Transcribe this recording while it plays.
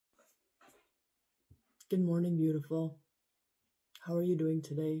Good morning, beautiful. How are you doing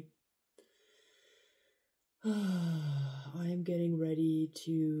today? I am getting ready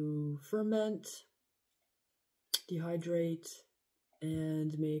to ferment, dehydrate,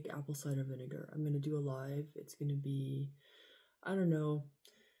 and make apple cider vinegar. I'm going to do a live. It's going to be, I don't know,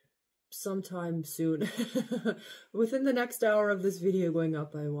 sometime soon. Within the next hour of this video going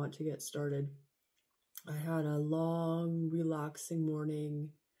up, I want to get started. I had a long, relaxing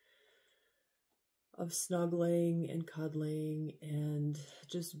morning of snuggling and cuddling and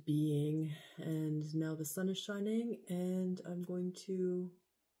just being, and now the sun is shining and I'm going to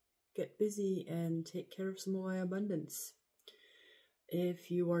get busy and take care of some of my abundance.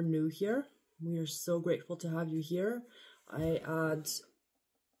 If you are new here, we are so grateful to have you here. I add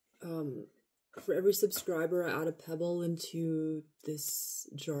for every subscriber, I add a pebble into this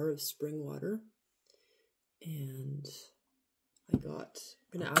jar of spring water, and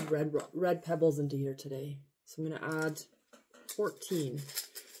I'm gonna add red pebbles into here today. So I'm gonna add 14.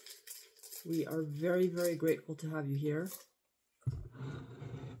 We are very, very grateful to have you here.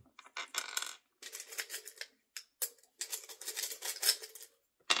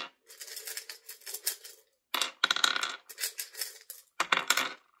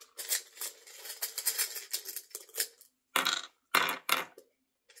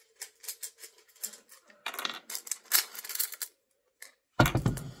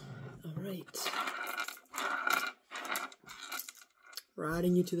 We're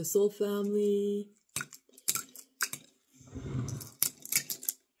adding you to the soul family.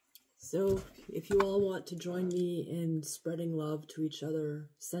 So if you all want to join me in spreading love to each other,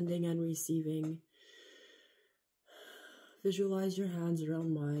 sending and receiving, visualize your hands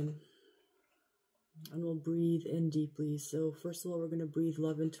around mine, and we'll breathe in deeply. So first of all, we're going to breathe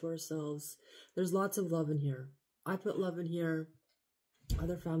love into ourselves. There's lots of love in here. I put love in here.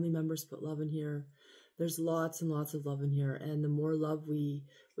 Other family members put love in here. There's lots and lots of love in here, and the more love we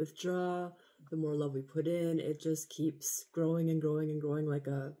withdraw, the more love we put in. It just keeps growing and growing and growing like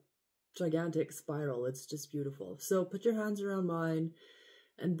a gigantic spiral. It's just beautiful. So put your hands around mine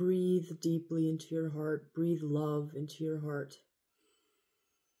and breathe deeply into your heart. Breathe love into your heart.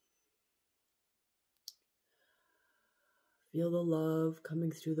 Feel the love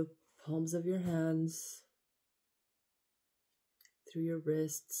coming through the palms of your hands, through your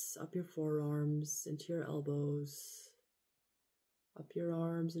wrists, up your forearms, into your elbows, up your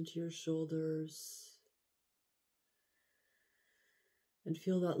arms, into your shoulders. And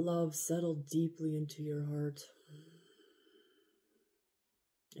feel that love settle deeply into your heart.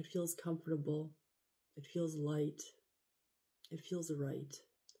 It feels comfortable. It feels light. It feels right.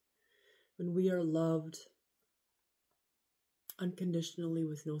 When we are loved unconditionally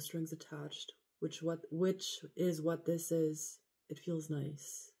with no strings attached, which is what this is, it feels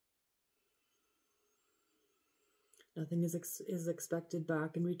nice. Nothing is expected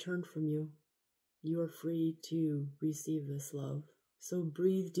back in return from you. You are free to receive this love. So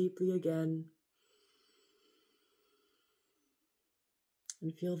breathe deeply again.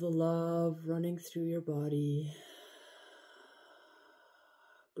 And feel the love running through your body.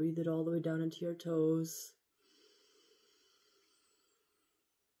 Breathe it all the way down into your toes.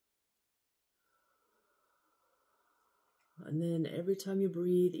 And then every time you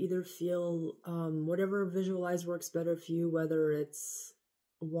breathe, either feel whatever visualize works better for you, whether it's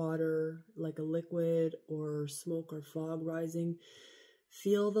water, like a liquid, or smoke or fog rising.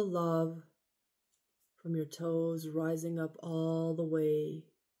 Feel the love from your toes rising up all the way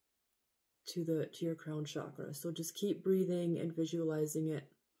to your crown chakra. So just keep breathing and visualizing it.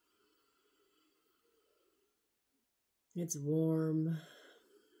 It's warm.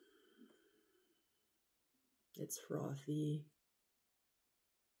 It's frothy.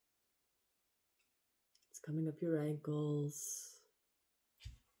 It's coming up your ankles.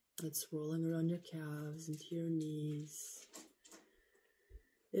 It's swirling around your calves into your knees.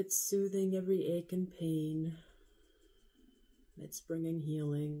 It's soothing every ache and pain. It's bringing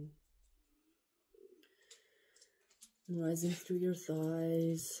healing. And rising through your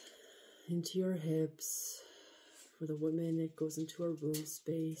thighs, into your hips. For the women, it goes into our womb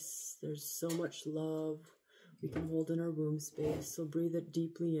space. There's so much love we can hold in our womb space. So breathe it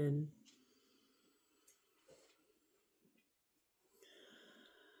deeply in.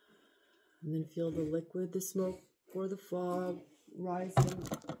 And then feel the liquid, the smoke, or the fog rising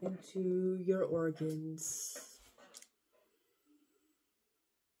into your organs.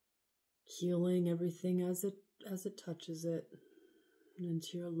 Healing everything as it touches it. And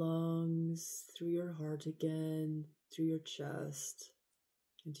into your lungs, through your heart again, through your chest,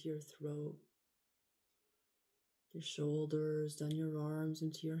 into your throat. Your shoulders, down your arms,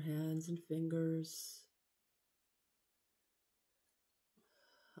 into your hands and fingers,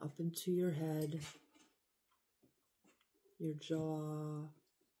 up into your head, your jaw,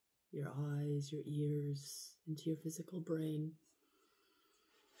 your eyes, your ears, into your physical brain.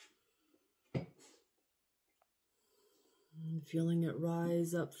 And feeling it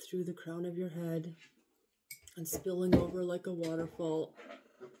rise up through the crown of your head and spilling over like a waterfall.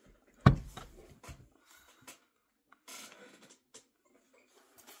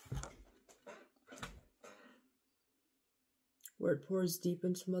 Where it pours deep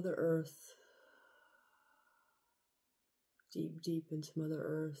into Mother Earth. Deep, deep into Mother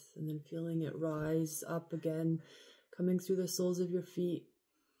Earth. And then feeling it rise up again, coming through the soles of your feet.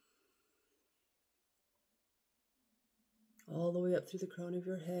 All the way up through the crown of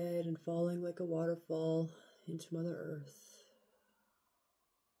your head and falling like a waterfall into Mother Earth.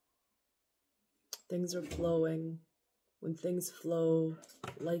 Things are flowing. When things flow,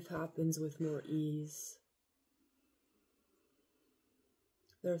 life happens with more ease.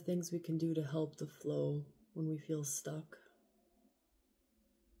 There are things we can do to help the flow when we feel stuck.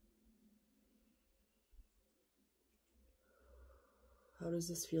 How does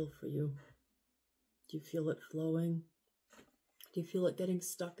this feel for you? Do you feel it flowing? Do you feel it getting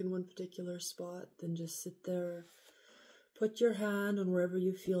stuck in one particular spot? Then just sit there. Put your hand on wherever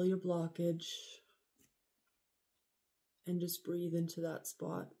you feel your blockage. And just breathe into that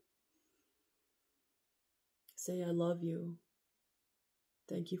spot. Say, I love you.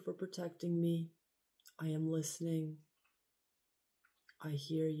 Thank you for protecting me. I am listening. I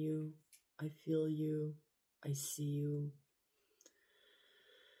hear you. I feel you. I see you.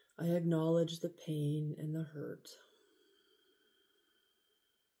 I acknowledge the pain and the hurt.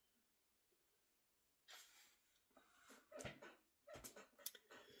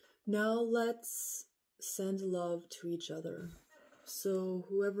 Now let's send love to each other. So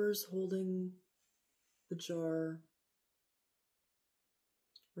whoever's holding the jar,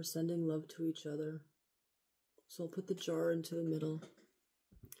 we're sending love to each other. So I'll put the jar into the middle.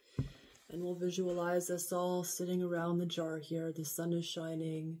 And we'll visualize us all sitting around the jar here. The sun is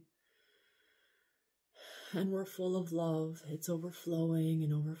shining. And we're full of love. It's overflowing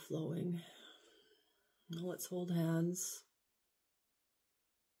and overflowing. Now let's hold hands.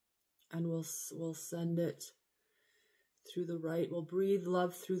 And we'll send it through the right. We'll breathe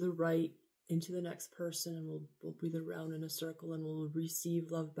love through the right into the next person, and we'll breathe around in a circle, and we'll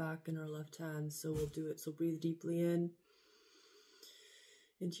receive love back in our left hand. So we'll do it. So breathe deeply in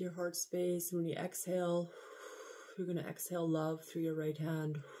into your heart space. When you exhale, you're going to exhale love through your right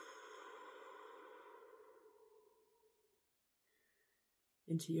hand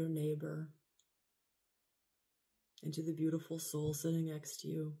into your neighbor, into the beautiful soul sitting next to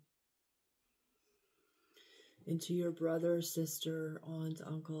you, into your brother, sister, aunt,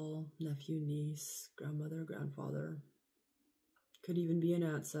 uncle, nephew, niece, grandmother, grandfather. Could even be an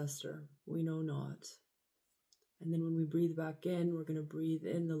ancestor. We know not. And then when we breathe back in, we're going to breathe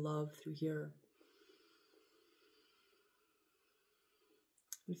in the love through here.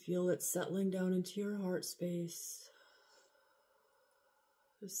 And feel it settling down into your heart space.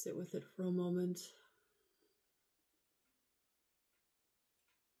 Just sit with it for a moment.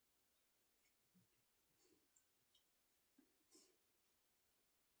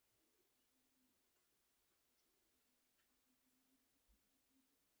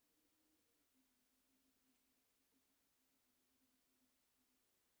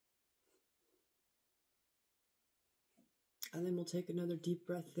 And then we'll take another deep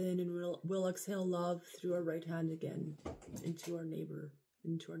breath in, and we'll exhale love through our right hand again into our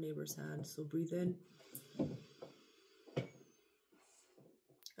neighbor's hand. So breathe in.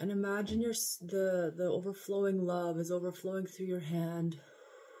 And imagine the overflowing love is overflowing through your hand.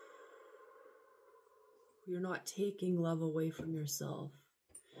 You're not taking love away from yourself.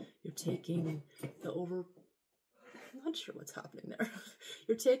 You're taking I'm not sure what's happening there.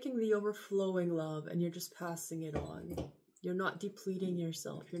 You're taking the overflowing love and you're just passing it on. You're not depleting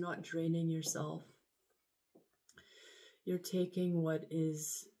yourself. You're not draining yourself. You're taking what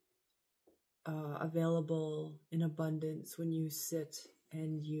is available in abundance when you sit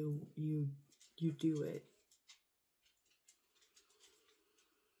and you do it.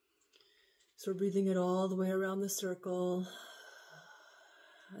 So we're breathing it all the way around the circle.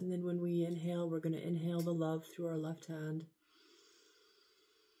 And then when we inhale, we're going to inhale the love through our left hand.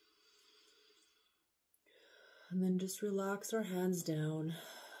 And then just relax our hands down.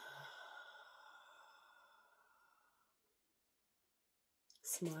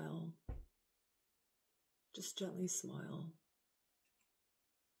 Smile. Just gently smile.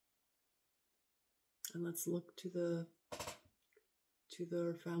 And let's look to the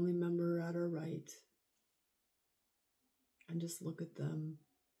family member at our right. And just look at them.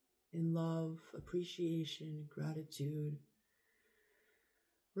 in love, appreciation, gratitude,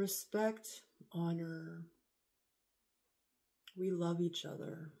 respect, honor. We love each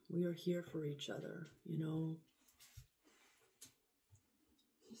other. We are here for each other, you know.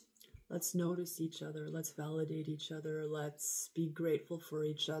 Let's notice each other. Let's validate each other. Let's be grateful for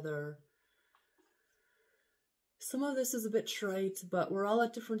each other. Some of this is a bit trite, but we're all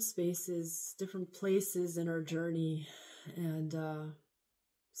at different spaces, different places in our journey. And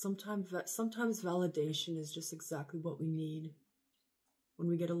sometimes validation is just exactly what we need. When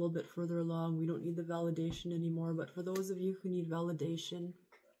we get a little bit further along, we don't need the validation anymore. But for those of you who need validation,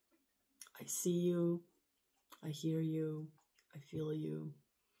 I see you, I hear you, I feel you.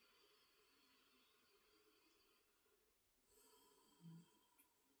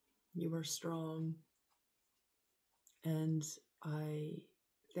 You are strong. And I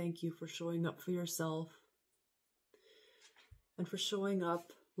thank you for showing up for yourself. And for showing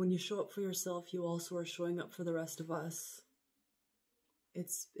up. When you show up for yourself, you also are showing up for the rest of us.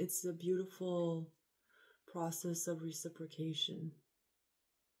 It's a beautiful process of reciprocation.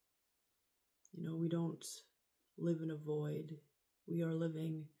 You know, we don't live in a void. We are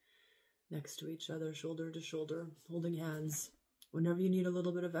living next to each other, shoulder to shoulder, holding hands. Whenever you need a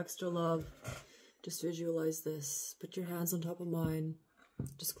little bit of extra love, just visualize this. Put your hands on top of mine.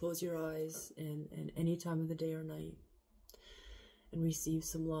 Just close your eyes and any time of the day or night and receive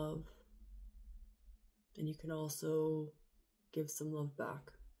some love. And you can also give some love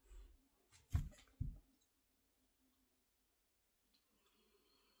back.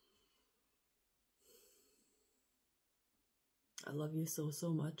 I love you so, so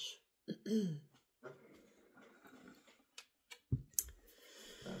much.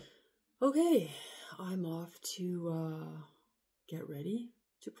 Okay, I'm off to get ready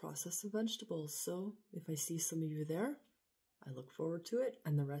to process some vegetables. So if I see some of you there, I look forward to it.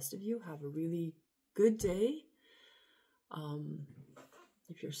 And the rest of you have a really good day.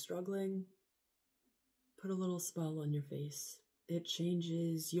 If you're struggling, put a little smile on your face. It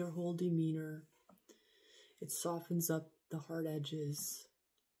changes your whole demeanor. It softens up the hard edges.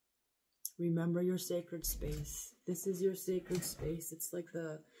 Remember your sacred space. This is your sacred space. It's like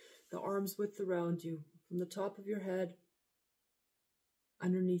the arm's width around you, from the top of your head,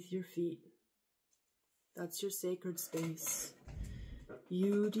 underneath your feet. That's your sacred space.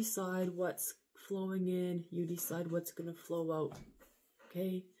 You decide what's flowing in. You decide what's going to flow out.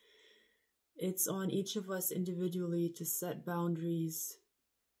 Okay? It's on each of us individually to set boundaries.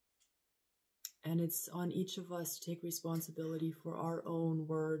 And it's on each of us to take responsibility for our own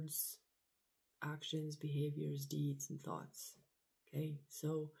words, actions, behaviors, deeds, and thoughts. Okay?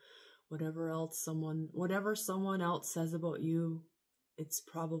 So whatever someone else says about you, it's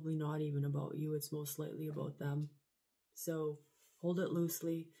probably not even about you. It's most likely about them. So hold it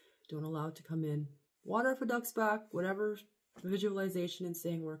loosely. Don't allow it to come in. Water for duck's back. Whatever visualization and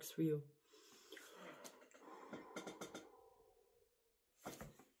saying works for you.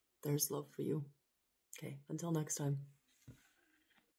 There's love for you. Okay, until next time.